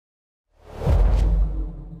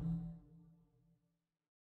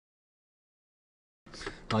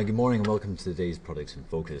Hi, good morning and welcome to today's Products in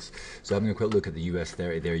Focus. So having a quick look at the US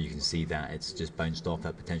 30 there, you can see that it's just bounced off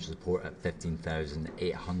that potential support at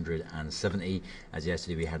 15,870. As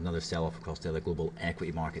yesterday we had another sell-off across the other global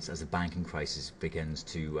equity markets as the banking crisis begins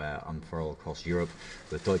to unfurl across Europe,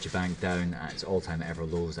 with Deutsche Bank down at its all-time ever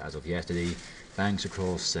lows as of yesterday. Banks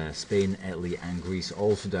across Spain, Italy and Greece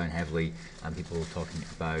also down heavily, and people talking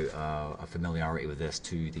about a familiarity with this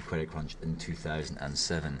to the credit crunch in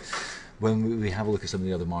 2007. When we have a look at some of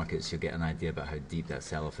the other markets, you'll get an idea about how deep that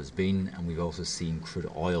sell-off has been, and we've also seen crude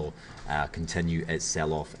oil continue its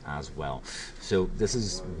sell-off as well. So this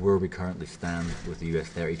is where we currently stand with the US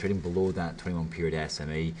 30, trading below that 21-period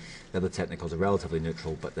SMA. The other technicals are relatively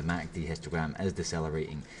neutral, but the MACD histogram is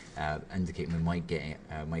decelerating, indicating we might get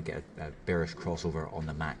a bearish crossover on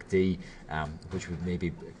the MACD, which would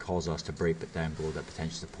maybe cause us to break it down below that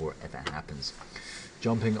potential support if it happens.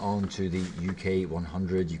 Jumping on to the UK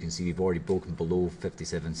 100, you can see we've already broken below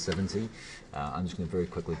 57.70. I'm just going to very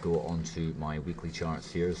quickly go on to my weekly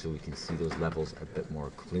charts here so we can see those levels a bit more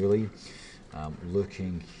clearly.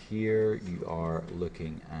 Looking here, you are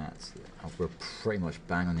looking at, we're pretty much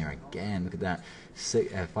bang on there again. Look at that,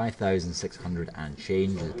 5,600 and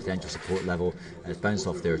change is the potential support level. It's bounced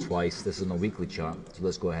off there twice. This is on a weekly chart, so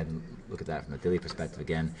let's go ahead and look at that from a daily perspective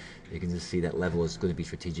again. You can just see that level is going to be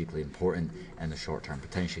strategically important in the short term,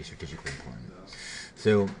 potentially strategically important.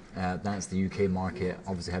 So that's the UK market,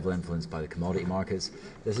 obviously heavily influenced by the commodity markets.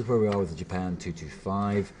 This is where we are with the Japan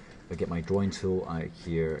 225. If I get my drawing tool out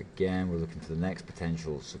here again, we're looking for the next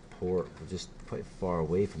potential support. We're just quite far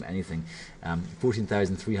away from anything.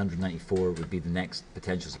 14,394 would be the next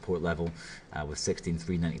potential support level, with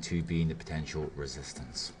 16,392 being the potential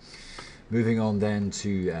resistance. Moving on then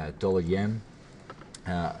to dollar yen.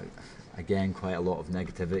 Again, quite a lot of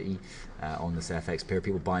negativity on this FX pair.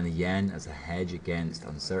 People buying the yen as a hedge against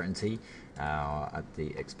uncertainty at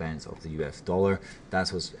the expense of the US dollar.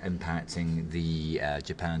 That's what's impacting the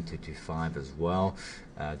Japan 225 as well.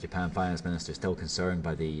 Japan Finance Minister is still concerned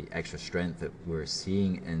by the extra strength that we're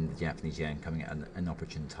seeing in the Japanese yen coming at an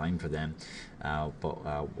inopportune time for them. But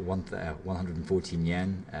 114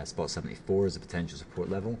 yen, spot 74 is a potential support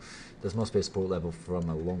level. This must be a support level from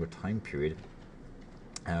a longer time period.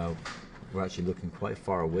 We're actually looking quite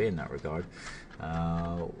far away in that regard.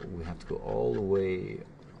 We have to go all the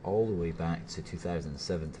way back to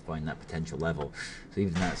 2007 to find that potential level. So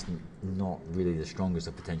even that's not really the strongest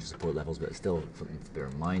of potential support levels, but it's still something to bear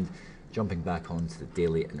in mind. Jumping back onto the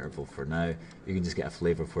daily interval for now, you can just get a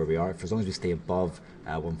flavour of where we are. For as long as we stay above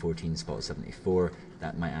 114 spot 74,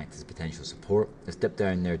 that might act as potential support. It's dipped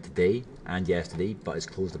down there today and yesterday, but it's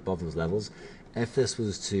closed above those levels. If this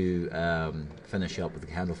was to finish up with the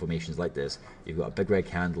candle formations like this, you've got a big red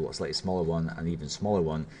candle, a slightly smaller one, and an even smaller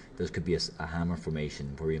one. This could be a hammer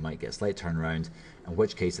formation where you might get a slight turnaround, in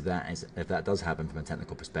which case if that does happen from a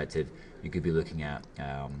technical perspective, you could be looking at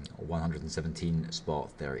 117 spot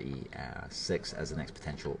 36 as the next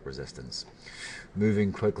potential resistance.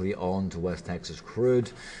 Moving quickly on to West Texas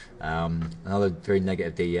crude. Another very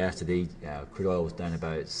negative day yesterday. Crude oil was down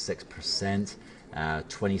about 6%.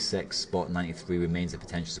 26 spot 93 remains a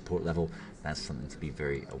potential support level. That's something to be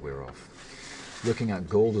very aware of. Looking at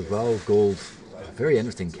gold as well, gold, a very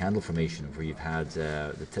interesting candle formation where you've had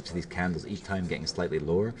the tips of these candles each time getting slightly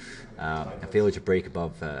lower. A failure to break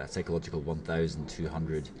above psychological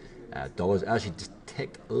 $1,200. Actually just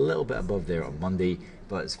ticked a little bit above there on Monday,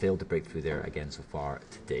 but it's failed to break through there again so far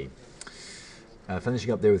today.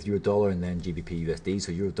 Finishing up there with euro dollar and then GBP USD.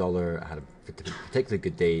 So euro dollar had a particularly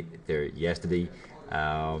good day there yesterday.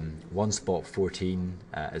 1 spot 14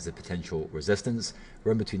 is a potential resistance.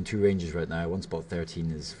 We're in between two ranges right now. 1 spot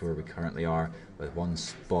 13 is where we currently are, with 1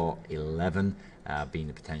 spot 11 being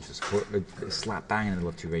the potential support. Slap bang in the middle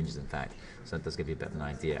of two ranges, in fact. So that does give you a bit of an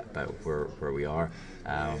idea about where we are,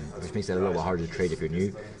 which makes it a little bit harder to trade if you're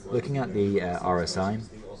new. Looking at the RSI,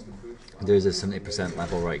 there's a 70%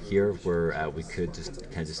 level right here where we could just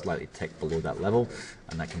kind of slightly tick below that level,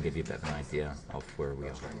 and that can give you a bit of an idea of where we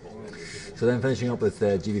are. So then finishing up with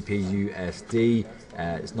GBP USD,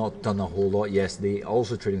 it's not done a whole lot yesterday,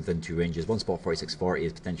 also trading within two ranges. 1 spot 46.40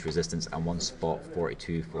 is potential resistance and 1 spot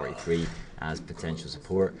 42.43 as potential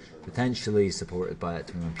support, potentially supported by that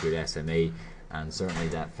 21-period SMA, and certainly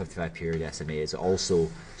that 55-period SMA is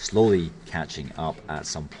also slowly catching up at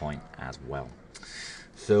some point as well.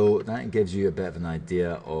 So that gives you a bit of an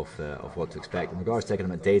idea of what to expect. In regards to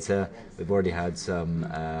economic data, we've already had some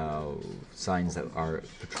signs that our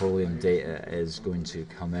petroleum data is going to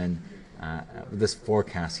come in This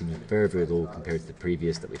forecast seems very, very low compared to the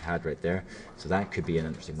previous that we've had right there. So that could be an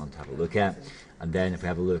interesting one to have a look at. And then if we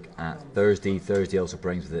have a look at Thursday also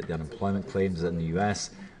brings with it the unemployment claims in the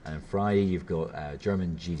US. And on Friday, you've got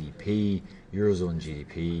German GDP, Eurozone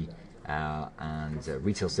GDP, and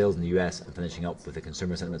retail sales in the US, and finishing up with the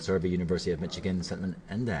Consumer Sentiment Survey, University of Michigan Sentiment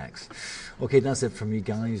Index. Okay, that's it from me,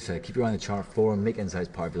 guys. Keep your eye on the chart forum, make insights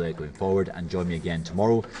part of your day going forward, and join me again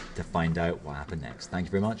tomorrow to find out what happened next. Thank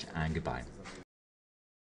you very much, and goodbye.